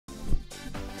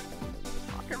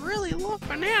really love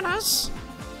bananas,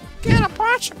 get a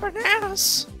bunch of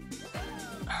bananas.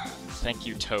 Thank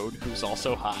you, Toad, who's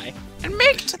also high. And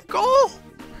make it to the goal.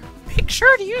 Make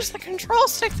sure to use the control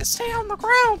stick to stay on the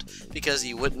ground. Because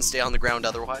you wouldn't stay on the ground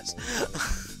otherwise.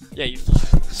 Yeah, you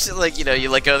So, like, you know, you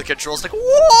let go of the control stick.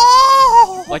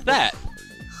 Whoa! like that.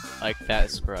 Like that,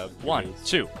 scrub. 1,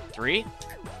 2, 3.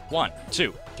 1,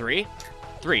 2, 3.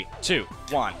 3, 2,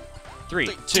 1. 3,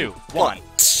 2, 1.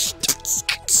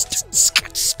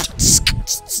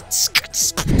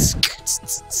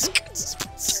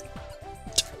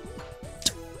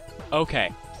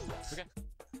 Okay.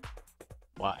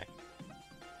 Why?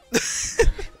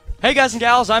 Hey guys and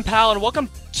gals, I'm Pal, and welcome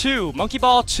to Monkey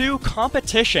Ball 2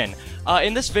 Competition.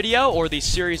 In this video, or these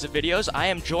series of videos, I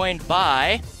am joined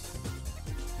by...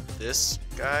 This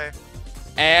guy.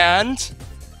 And...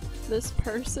 This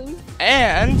person.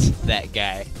 And... That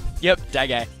guy. Yep, that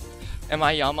guy. Am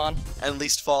I Yaman? And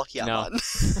least fall, Yaman.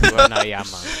 You are not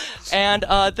Yaman. And,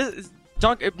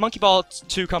 Monkey Ball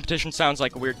 2 Competition sounds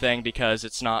like a weird thing because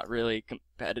it's not really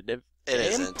competitive. It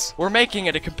isn't. We're making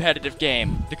it a competitive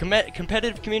game. The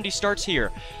competitive community starts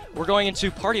here. We're going into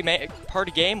party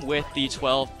game with the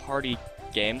 12 party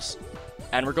games,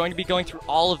 and we're going to be going through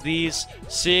all of these,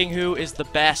 seeing who is the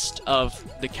best of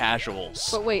the casuals.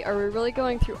 But wait, are we really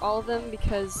going through all of them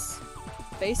because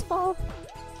baseball?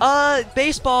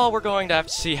 Baseball, we're going to have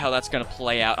to see how that's going to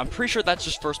play out. I'm pretty sure that's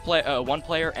just one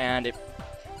player, and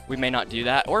we may not do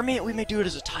that, or we may do it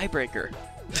as a tiebreaker.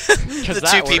 The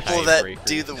two people that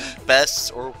do the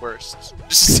best or worst.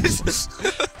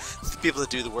 The people that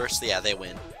do the worst, yeah, they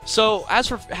win. So, as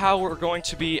for how we're going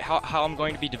to be, how I'm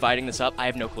going to be dividing this up, I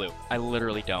have no clue. I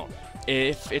literally don't.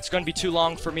 If it's going to be too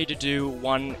long for me to do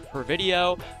one per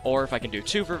video, or if I can do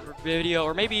two per video,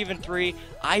 or maybe even 3,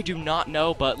 I do not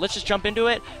know, but let's just jump into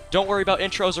it. Don't worry about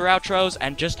intros or outros,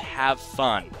 and just have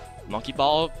fun. Monkey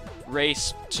Ball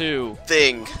Race 2.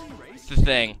 Thing. The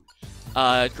thing.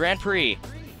 Grand Prix.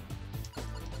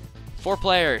 4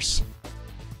 players.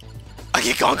 I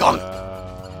get gong gong.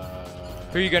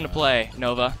 Who are you gonna play,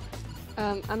 Nova?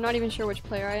 I'm not even sure which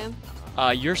player I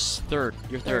am. You're third.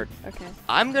 You're third. Okay.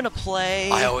 I'm gonna play...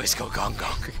 I always go gong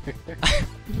gong.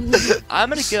 I'm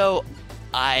gonna go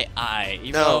I.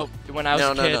 Even though when I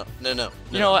was a kid... No.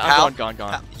 You know what? I'm going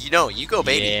gone. You know, you go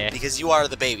baby, Yeah. because you are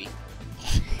the baby.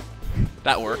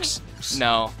 That works.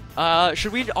 No.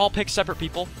 Should we all pick separate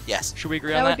people? Yes. Should we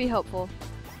agree That on would that? be helpful.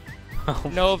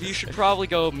 Nova, you should probably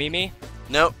go Mimi.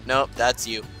 Nope, that's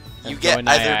you. You I'm get going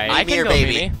either I. I Mimi can or go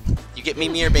baby. Mimi. You get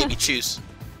Mimi or baby, choose.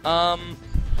 I'm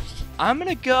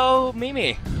gonna go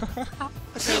Mimi. Okay,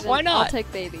 then Why not? I'll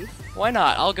take baby. Why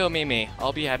not? I'll go Mimi.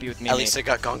 I'll be happy with Mimi. At least I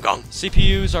got gong gong.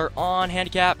 CPUs are on.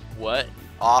 Handicap. What?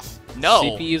 Off. No.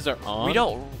 CPUs are on? We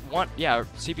don't want... Yeah,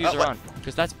 CPUs are what? on.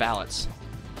 Because that's balance.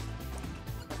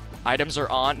 Items are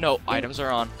on. No, items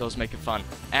are on. Those make it fun.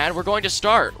 And we're going to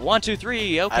start. 1, 2,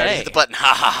 3. I already Okay. hit the button.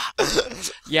 Ha ha.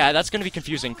 Yeah, that's going to be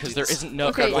confusing because there isn't no...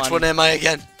 Okay. Which one am I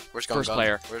again? Where's gone? First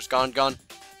player. Where's gone?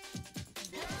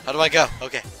 How do I go?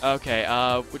 Okay. Okay,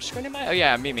 which screen am I? Oh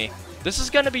yeah, Mimi. This is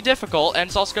going to be difficult, and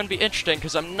it's also going to be interesting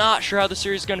because I'm not sure how the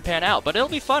series is going to pan out, but it'll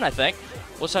be fun, I think.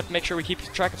 We'll just have to make sure we keep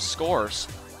track of scores.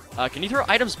 Can you throw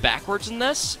items backwards in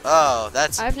this? Oh,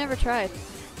 that's... I've never tried.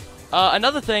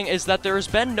 Another thing is that there has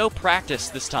been no practice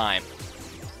this time.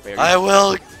 I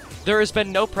will... There has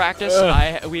been no practice.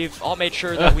 We've all made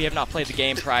sure that we have not played the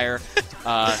game prior,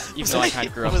 even though I kind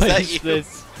of grew up. Was that What is you?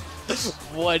 this?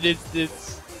 What is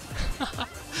this?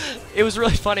 It was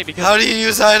really funny because How do you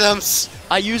use items?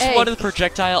 I used Hey. one of the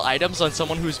projectile items on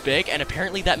someone who's big, and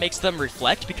apparently that makes them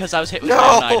reflect because I was hit with No!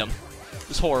 my own item. It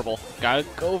was horrible. Gotta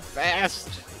go fast.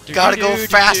 Gotta go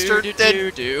faster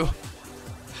than-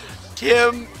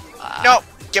 Tim! No!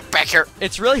 Get back here!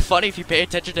 It's really funny if you pay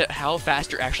attention to how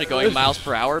fast you're actually going miles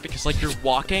per hour, because like you're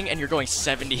walking and you're going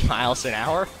 70 miles an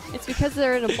hour. It's because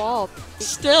they're in a ball.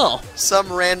 Still.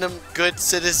 Some random good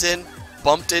citizen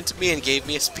bumped into me and gave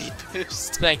me a speed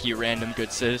boost. Thank you, random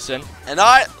good citizen. And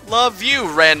I love you,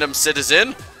 random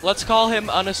citizen! Let's call him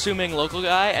unassuming local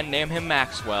guy and name him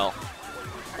Maxwell.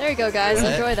 There you go, guys.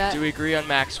 What? Enjoy that. Do we agree on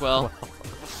Maxwell?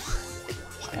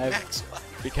 Why Maxwell?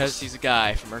 Because he's a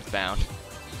guy from Earthbound.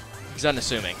 He's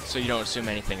unassuming, so you don't assume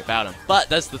anything about him. But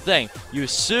that's the thing. You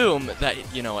assume that,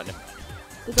 you know what?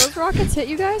 Did those rockets hit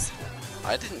you guys?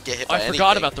 I didn't get hit I by anything.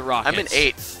 forgot about the rockets. I'm in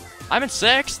 8th. I'm in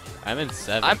 6th. I'm in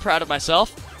 7. I'm proud of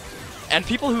myself. And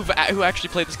people who actually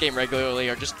play this game regularly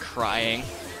are just crying.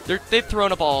 They've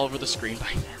thrown up all over the screen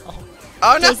by now.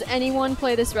 Oh no! Does anyone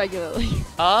play this regularly? You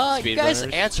guys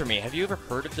Speedrunners. answer me. Have you ever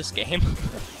heard of this game?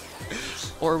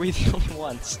 Or are we the only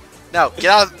ones? No, get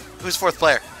out of... Who's 4th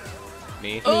player?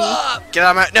 Me. Get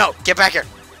out of my... No! Get back here!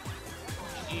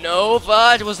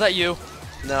 Nova, was that you?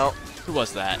 No, Who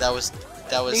was that? that was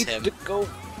Need him. to go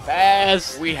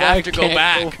fast. We have to go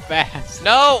back. Go fast.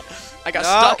 No! I got No.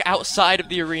 stuck outside of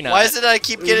the arena. Why is it I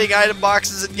keep getting item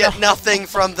boxes and get nothing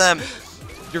from them?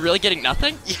 You're really getting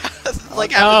nothing? Yeah,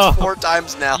 like happens 4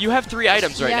 times now. You have 3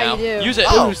 items right Yeah, now. you do. Use it.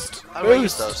 Oh. Boost. How do I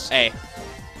use Boost. those? A.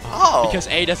 Oh. Because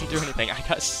A doesn't do anything. I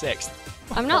got 6th.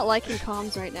 I'm not liking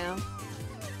comms right now.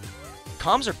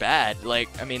 Comms are bad. Like,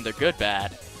 I mean, they're good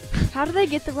bad. How do they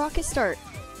get the rocket start?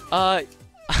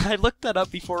 I looked that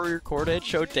up before we recorded,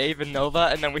 showed Dave and Nova,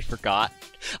 and then we forgot.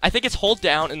 I think it's hold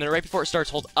down, and then right before it starts,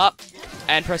 hold up,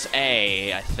 and press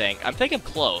A, I think. I'm thinking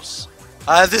close.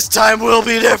 This time will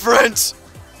be different.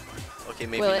 Okay,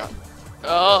 maybe Will it? not.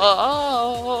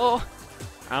 Oh,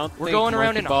 I don't We're think going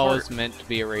around in a Ball heart. is meant to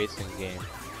be a racing game.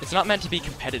 it's not meant to be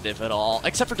competitive at all,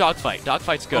 except for Dogfight.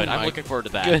 Dogfight's good. Oh I'm my looking forward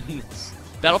to that. Goodness.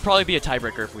 That'll probably be a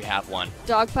tiebreaker if we have one.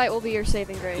 Dogfight will be your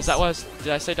saving grace. Is that was?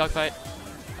 Did I say Dogfight?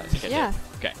 I think I Yeah. did.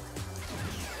 Okay.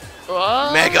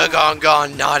 Oh. Mega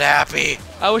Gongon, not happy.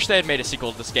 I wish they had made a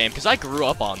sequel to this game, because I grew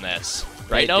up on this.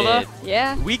 Right, They Nova? did.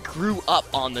 Yeah. We grew up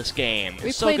on this game. We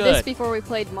It's so played good. this before we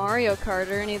played Mario Kart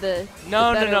or any of the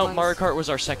No, better no. ones. Mario Kart was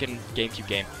our second GameCube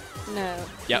game. No.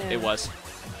 Yep, no. it was.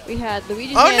 We had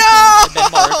Luigi's Oh Mansion. And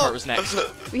then Mario Kart was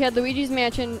next. We had Luigi's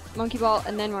Mansion, Monkey Ball,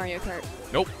 and then Mario Kart.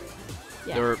 Nope.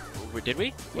 Yeah. There were, did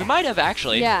we? We Yeah. might have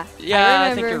actually. Yeah. Yeah, I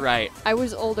think remember. you're right. I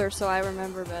was older, so I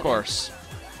remember better. Of course.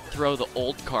 Throw the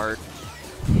old card.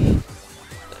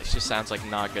 That just sounds like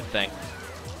not a good thing.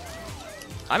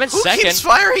 I'm in Who second. keeps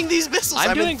firing these missiles?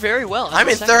 I'm doing very well. I'm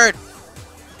in second. third.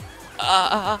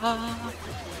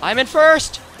 I'm in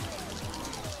first.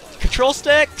 Control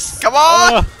sticks. Come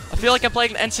on! I feel like I'm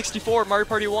playing the N64 Mario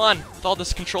Party 1 with all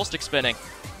this control stick spinning.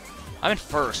 I'm in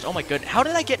first. Oh my goodness. How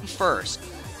did I get in first?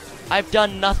 I've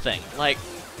done nothing. Like,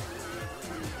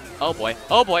 oh boy.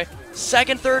 Oh boy.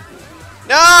 Second, third,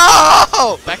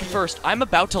 No! back in first. I'm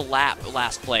about to lap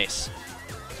last place.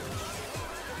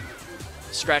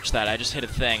 Scratch that. I just hit a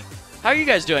thing. How are you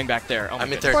guys doing back there? Oh my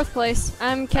I'm in goodness. third. 4th place.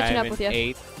 I'm catching I'm up with in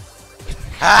you. 8th.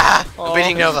 Ha! Oh. I'm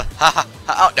beating Nova. Ha ha.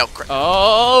 Oh no! Crap.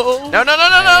 Oh. No! No! No!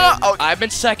 No! No! Oh! I'm in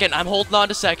second. I'm holding on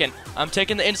to second. I'm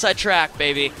taking the inside track,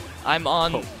 baby. I'm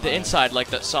on the inside like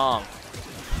that song.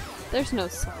 There's no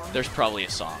song. There's probably a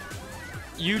song.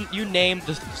 You named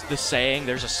the saying.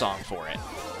 There's a song for it.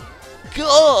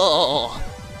 Go.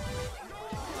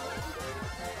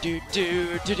 Do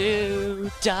do do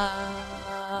do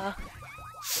da.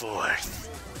 4th.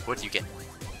 What do you get,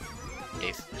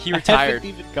 Dave? He I retired. haven't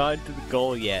even gone to the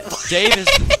goal yet. Dave is.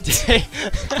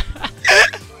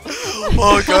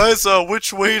 Oh, guys,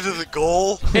 which way to the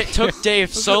goal? It took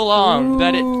Dave so long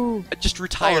that Ooh. it just Oh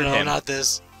retired no, him. not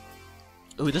this.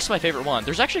 Ooh, this is my favorite one.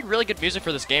 There's actually really good music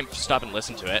for this game if you stop and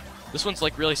listen to it. This one's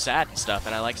like really sad and stuff,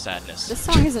 and I like sadness. This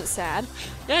song isn't sad.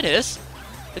 Yeah, it is.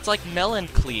 It's like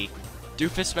melancholy.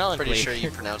 Doofus melancholy. Pretty sure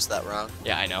you pronounced that wrong.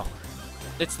 Yeah, I know.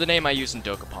 It's the name I use in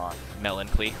Dokapon.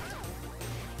 Melancholy.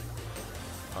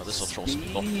 Oh, this will troll some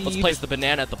people. Let's place the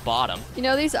banana at the bottom. You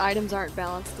know, these items aren't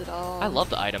balanced at all. I love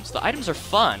the items. The items are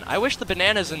fun. I wish the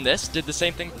bananas in this did the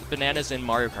same thing the bananas in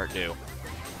Mario Kart do.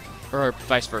 Or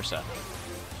vice versa.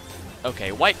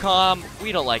 Okay, white com,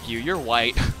 we don't like you. You're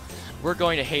white. We're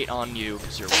going to hate on you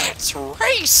because you're white. That's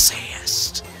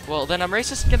racist. Well, then I'm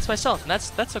racist against myself, and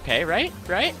that's okay, right?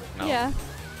 Right? No. Yeah.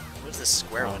 What does this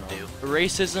square one do?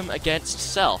 Racism against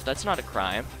self. That's not a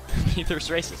crime. Neither is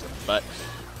racism, but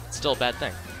it's still a bad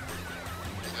thing.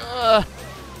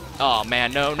 Oh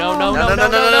man, no.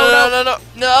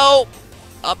 No!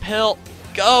 Uphill.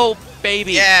 Go,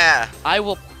 baby. Yeah. I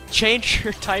will change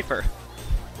your diaper.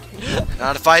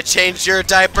 Not if I change your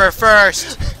diaper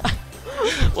first.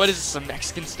 What is this, a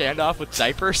Mexican standoff with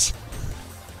diapers?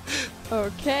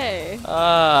 Okay.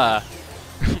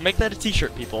 Make that a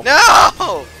t-shirt, people.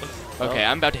 No! Okay,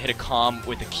 I'm about to hit a comm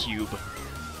with a cube.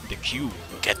 The cube.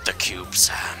 Get the cube,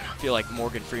 Sam. I feel like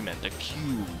Morgan Freeman. The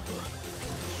cube.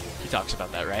 He talks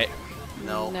about that, right?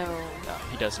 No. No. No,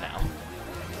 he does now.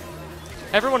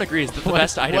 Everyone agrees that the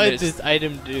best item what is does this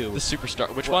item do? the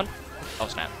superstar. Which one? Oh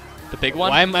snap! The big one.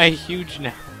 Why am I huge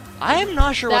now? I am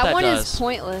not sure what That that one does. is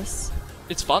pointless.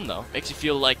 It's fun though. Makes you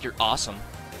feel like you're awesome.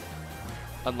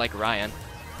 Unlike Ryan,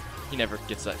 he never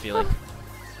gets that feeling.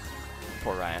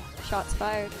 Poor Ryan. Shots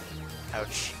fired.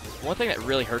 Ouch. One thing that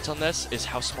really hurts on this is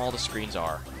how small the screens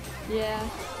are. Yeah.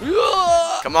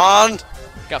 Come on.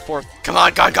 Got 4th. Come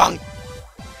on, Gon Gon.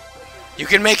 You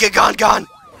can make it, Gon Gon.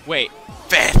 Wait,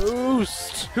 5th.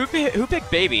 Boost! who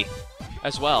picked baby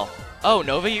as well? Oh,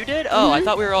 Nova, you did? Oh, I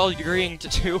thought we were all agreeing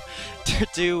to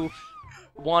do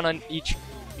one on each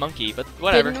monkey, but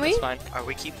whatever. Didn't we? It's fine. Are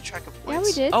we keeping track of Yeah, points?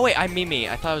 we did. Oh wait, I'm Mimi.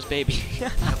 I thought it was baby.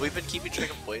 Have we been keeping track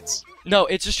of points? No,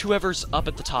 it's just whoever's up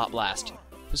at the top last.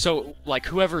 So, like,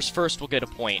 whoever's first will get a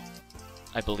point,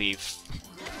 I believe.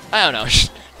 I don't know.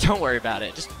 Don't worry about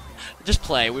it. Just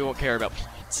play. We won't care about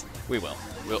points. We will.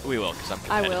 We will, because I'm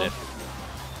I competitive.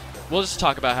 will. We'll just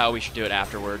talk about how we should do it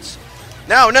afterwards.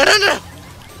 No, no, no, no!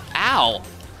 Ow!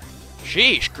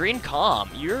 Sheesh, green comm.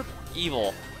 You're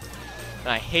evil. And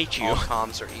I hate you. All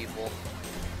comms are evil.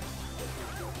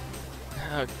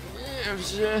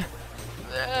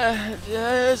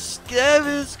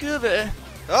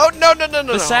 Oh, no, no, no, no,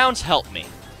 The no. sounds help me.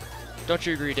 Don't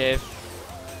you agree, Dave?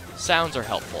 Sounds are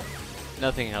helpful.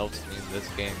 Nothing helps me in this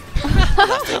game.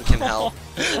 Nothing can help.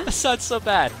 That sounds so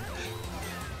bad.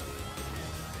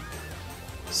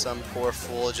 Some poor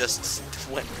fool just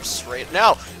went straight.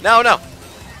 No, no, no.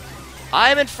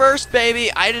 I'm in first,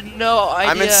 baby. I didn't know.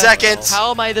 I'm in second.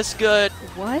 How am I this good?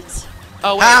 What?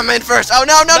 Oh wait. I'm in first. Oh,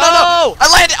 no, no, no, no.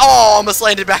 I landed. Oh, almost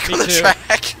landed back Me on the too.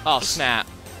 track. Oh snap.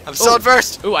 I'm still in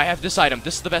first. Ooh, I have this item.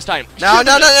 This is the best item. No,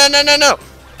 no, no, no, no, no, no.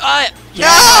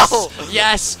 Yes! No!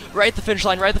 Yes! Right at the finish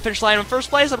line, right at the finish line. I'm in first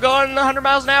place. I'm going 100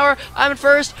 miles an hour. I'm in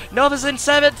first. Nova's in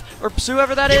 7th, or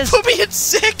whoever that You is. put me in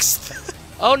 6th.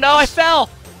 Oh no, I fell!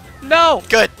 No!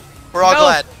 Good. We're all No.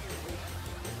 glad.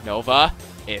 Nova,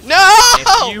 if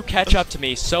No! you catch up to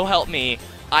me, so help me,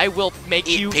 I will make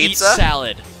Eat you pizza? eat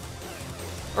salad.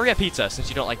 Or get pizza, since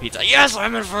you don't like pizza. Yes,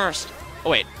 I'm in first! Oh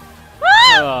wait.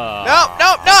 No,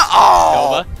 no, no.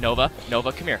 Oh. Nova,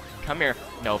 come here. Come here,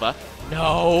 Nova.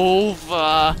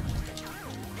 Nova!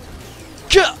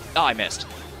 Oh, I missed.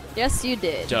 Yes, you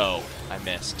did. Doe, I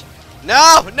missed.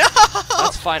 No, no.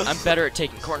 That's fine, I'm better at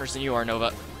taking corners than you are,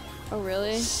 Nova. Oh,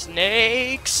 really?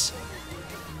 Snakes!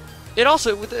 It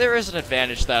also, there is an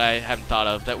advantage that I haven't thought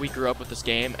of, that we grew up with this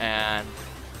game, and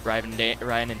Ryan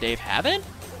and Dave haven't?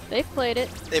 They've played it.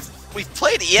 We've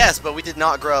played it, yes, but we did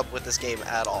not grow up with this game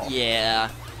at all. Yeah.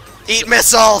 Eat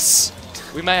missiles.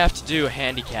 We might have to do a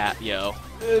handicap, yo.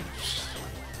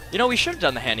 You know, we should have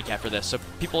done the handicap for this, so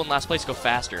people in last place go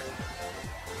faster.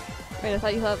 Wait, I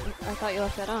thought you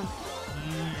left that on.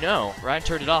 No, Ryan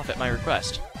turned it off at my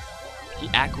request. He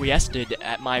acquiesced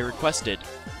at my requested.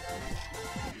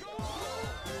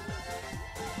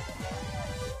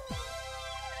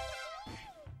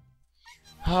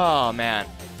 Oh man.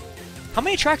 How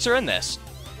many tracks are in this?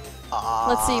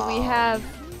 Let's see, we have...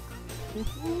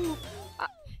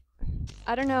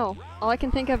 I don't know. All I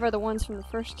can think of are the ones from the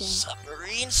first game.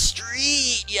 Submarine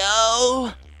Street,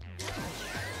 yo!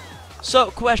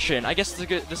 So, question. I guess this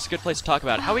is a good place to talk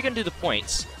about it. How are we gonna do the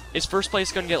points? Is first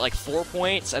place gonna get like 4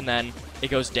 points and then it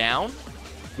goes down?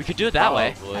 We could do it that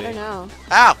way. I don't know.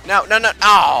 Ow! No, no, no!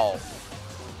 Ow!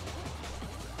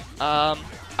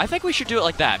 I think we should do it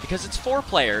like that because it's 4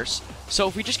 players. So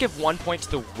if we just give 1 point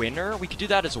to the winner, we could do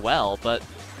that as well. But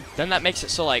then that makes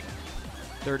it so like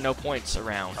there are no points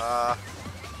around.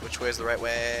 Which way is the right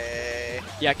way?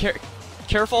 Yeah,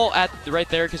 careful at right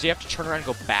there because you have to turn around and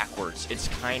go backwards. It's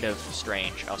kind of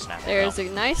strange. Oh snap! There's a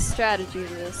nice strategy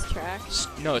to this track.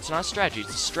 No, it's not a strategy.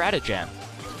 It's a stratagem.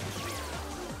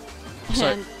 So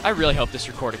And I really hope this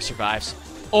recording survives.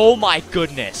 Oh my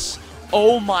goodness!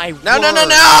 Oh my word! No, no, no,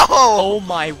 no! Oh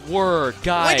my word,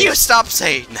 guys! When do you stop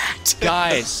saying that?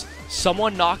 Guys,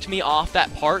 someone knocked me off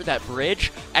that part, that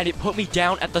bridge, and it put me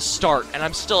down at the start, and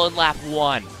I'm still in lap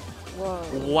 1. whoa.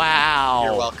 Wow.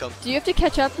 You're welcome. Do you have to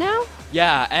catch up now?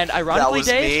 Yeah, and ironically, That was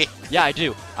Dave. me. Yeah, I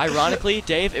do. Ironically,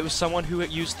 Dave, it was someone who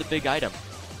used the big item.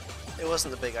 It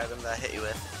wasn't the big item that I hit you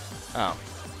with. Oh.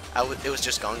 It was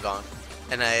just gone,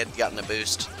 and I had gotten a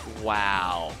boost.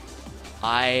 Wow.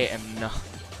 I am not.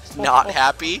 Not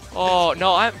happy. Oh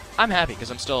no, I'm happy because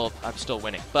I'm still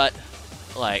winning. But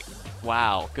like,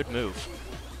 wow, good move.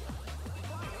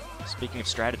 Speaking of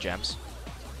stratagems,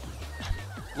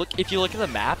 if you look at the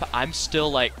map, I'm still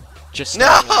like just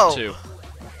starting with 2.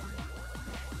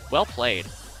 Well played.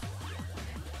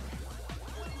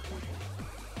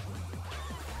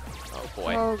 Oh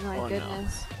boy. Oh my Oh, no.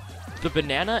 goodness. The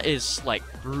banana is like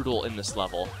brutal in this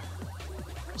level.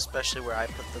 Especially where I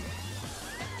put them.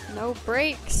 No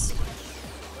brakes.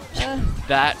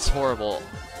 That's horrible.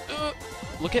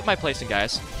 Look at my placing,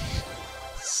 guys.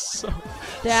 So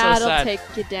That'll sad. take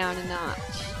you down a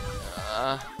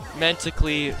notch.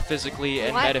 Mentally, physically,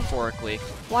 and What? metaphorically.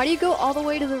 Why do you go all the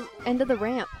way to the end of the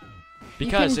ramp?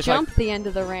 Because you if can jump the end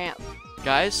of the ramp.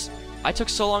 guys, I took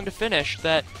so long to finish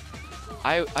that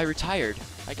I retired.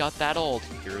 I got that old.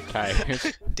 You're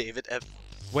retired. David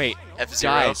Wait, F0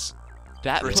 guys,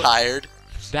 retired.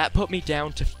 That put me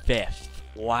down to 5th.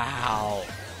 Wow.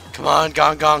 Come on,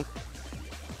 Gong Gong.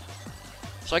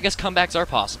 So I guess comebacks are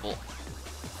possible.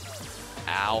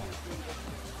 Ow.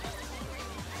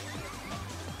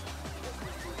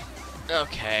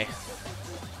 Okay.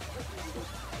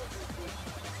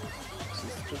 Is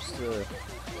this just a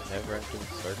never-ending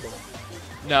circle?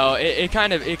 No, it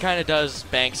kind of does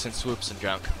banks and swoops and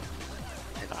junk.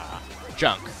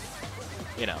 Junk.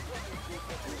 You know.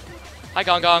 Hi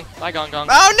Gong Gong. Bye Gong Gong.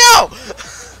 Oh no!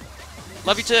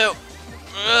 Love you too.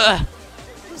 Ugh.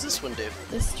 What does this one do?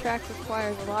 This track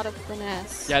requires a lot of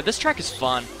finesse. Yeah, this track is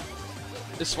fun.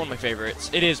 This is one of my favorites.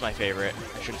 It is my favorite.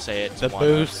 I shouldn't say it. The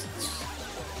boosts.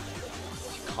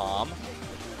 Calm.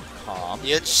 Calm.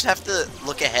 You just have to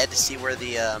look ahead to see where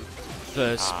the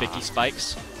Spiky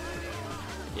spikes.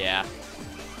 Yeah.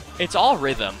 It's all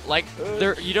rhythm. Like,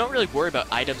 you don't really worry about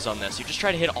items on this. You just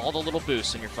try to hit all the little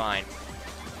boosts and you're fine.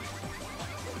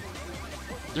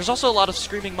 There's also a lot of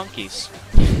screaming monkeys,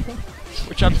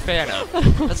 which I'm a fan of.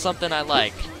 That's something I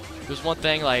like. There's one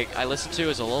thing like I listen to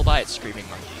is a lullaby. It's screaming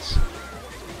monkeys.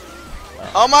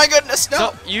 Oh my goodness, no!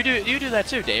 So you do that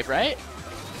too, Dave, right?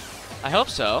 I hope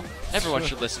so. Everyone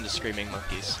should listen to screaming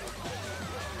monkeys.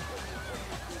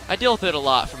 I deal with it a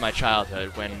lot from my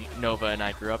childhood when Nova and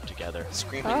I grew up together.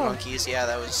 Screaming monkeys, yeah,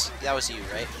 that was you,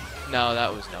 right? No,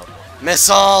 that was Nova.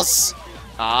 Missiles!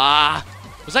 Ah!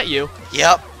 Was that you?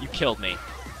 Yep. You killed me.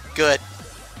 Good.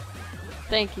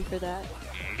 Thank you for that.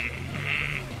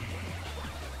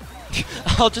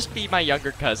 I'll just be my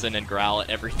younger cousin and growl at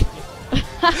everything. Wait,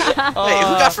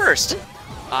 who got first?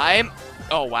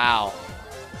 Oh, wow.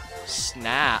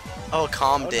 Snap. Oh,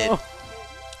 Calm did. No.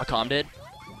 A Calm did?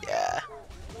 Yeah.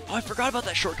 Oh, I forgot about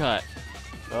that shortcut.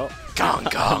 Well, Gong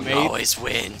Gong mate, always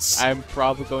wins. I'm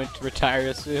probably going to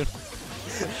retire soon.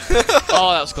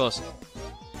 Oh, that was close.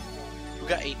 Who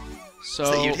got 8? So, Is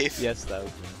that you, Dave? Yes, that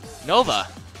was me. Nova.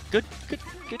 Good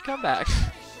comeback.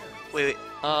 Wait.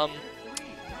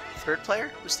 Third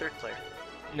player? Who's third player?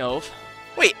 Nov.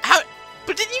 Wait, how?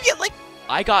 But didn't you get like?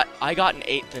 I got an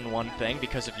 8th in one thing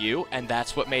because of you, and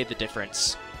that's what made the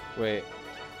difference. Wait.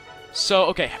 So,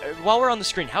 okay, while we're on the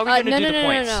screen, how are we gonna do the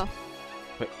points? No.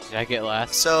 Wait, did I get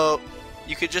last? So,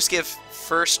 you could just give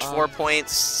first 4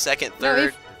 points, second, No,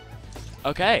 third.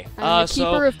 Okay. I'm the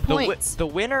So keeper of points. the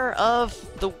winner of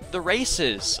the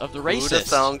races of the races. Who'da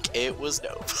thunk it was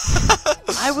Nope.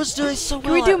 I was doing so well.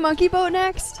 Can we do Monkey Boat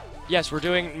next? Yes, we're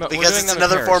doing. Because it's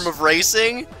another form of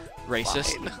racing.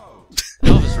 Racist. Fine.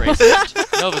 Nova's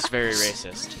racist. Nova's very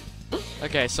racist.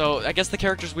 Okay, so I guess the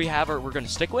characters we have we're gonna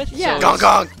stick with. Yeah. So, Gong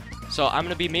Gong. So I'm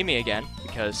gonna be Mimi again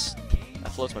because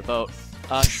that floats my boat.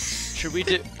 Should we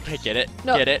do? Hey, get it?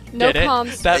 No, Get it? no Get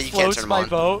comms. it? That Yeah, you can't floats turn 'em my on.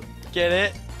 boat. Get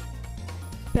it?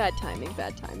 Bad timing,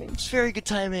 bad timing. It's very good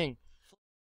timing.